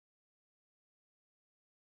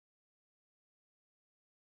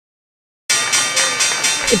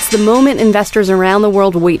It's the moment investors around the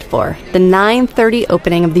world wait for, the 9:30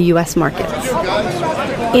 opening of the U.S. markets.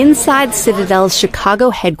 Inside Citadel's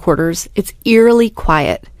Chicago headquarters, it's eerily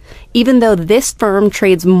quiet, even though this firm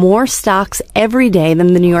trades more stocks every day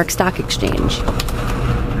than the New York Stock Exchange.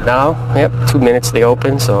 Now, 2 minutes they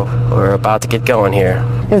open, so we're about to get going here.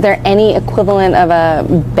 Is there any equivalent of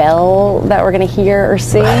a bell that we're going to hear or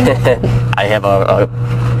see? I have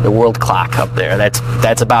the world clock up there.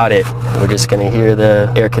 That's about it. We're just going to hear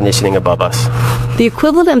the air conditioning above us. The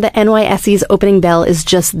equivalent of the NYSE's opening bell is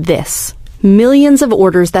just this. Millions of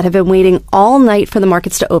orders that have been waiting all night for the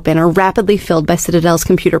markets to open are rapidly filled by Citadel's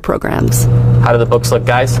computer programs. How do the books look,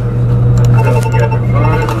 guys?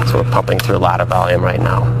 So we're pumping through a lot of volume right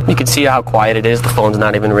now. You can see how quiet it is. The phone's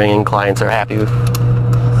not even ringing. Clients are happy.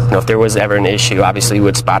 If there was ever an issue, obviously you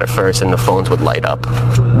would spot it first and the phones would light up.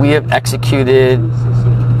 We have executed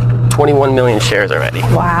 21 million shares already.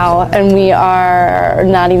 Wow, and we are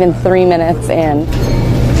not even 3 minutes in.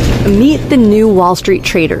 Meet the new Wall Street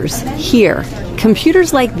traders. Here,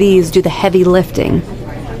 computers like these do the heavy lifting.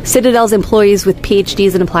 Citadel's employees with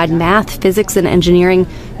PhDs in applied math, physics, and engineering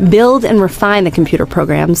build and refine the computer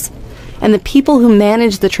programs. And the people who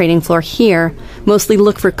manage the trading floor here mostly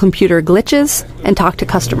look for computer glitches and talk to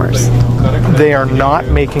customers. They are not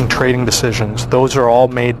making trading decisions. Those are all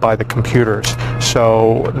made by the computers.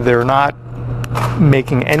 So they're not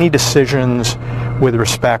making any decisions with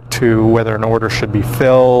respect to whether an order should be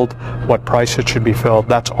filled, what price it should be filled.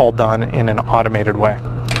 That's all done in an automated way.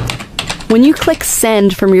 When you click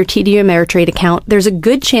send from your TD Ameritrade account, there's a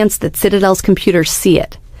good chance that Citadel's computers see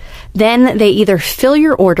it. Then they either fill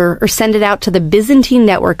your order or send it out to the Byzantine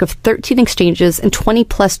network of 13 exchanges and 20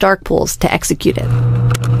 plus dark pools to execute it.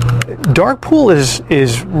 Dark pool is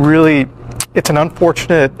really, it's an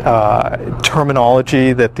unfortunate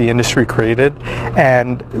terminology that the industry created,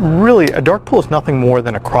 and really a dark pool is nothing more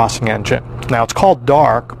than a crossing engine. Now it's called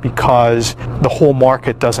dark because the whole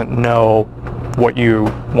market doesn't know what you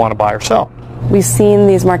want to buy or sell. We've seen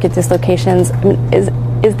these market dislocations. Is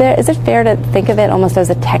it fair to think of it almost as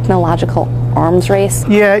a technological arms race?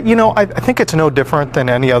 Yeah, I think it's no different than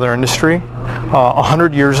any other industry.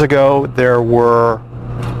 100 years ago, there were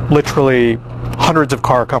literally hundreds of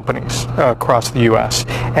car companies across the U.S.,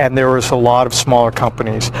 and there was a lot of smaller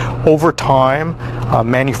companies. Over time,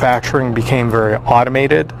 manufacturing became very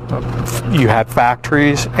automated. You had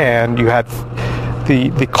factories, and you had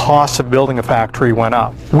the cost of building a factory went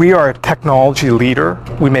up. We are a technology leader.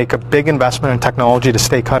 We make a big investment in technology to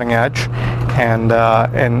stay cutting edge, and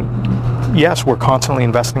yes, we're constantly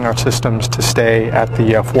investing in our systems to stay at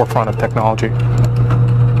the forefront of technology.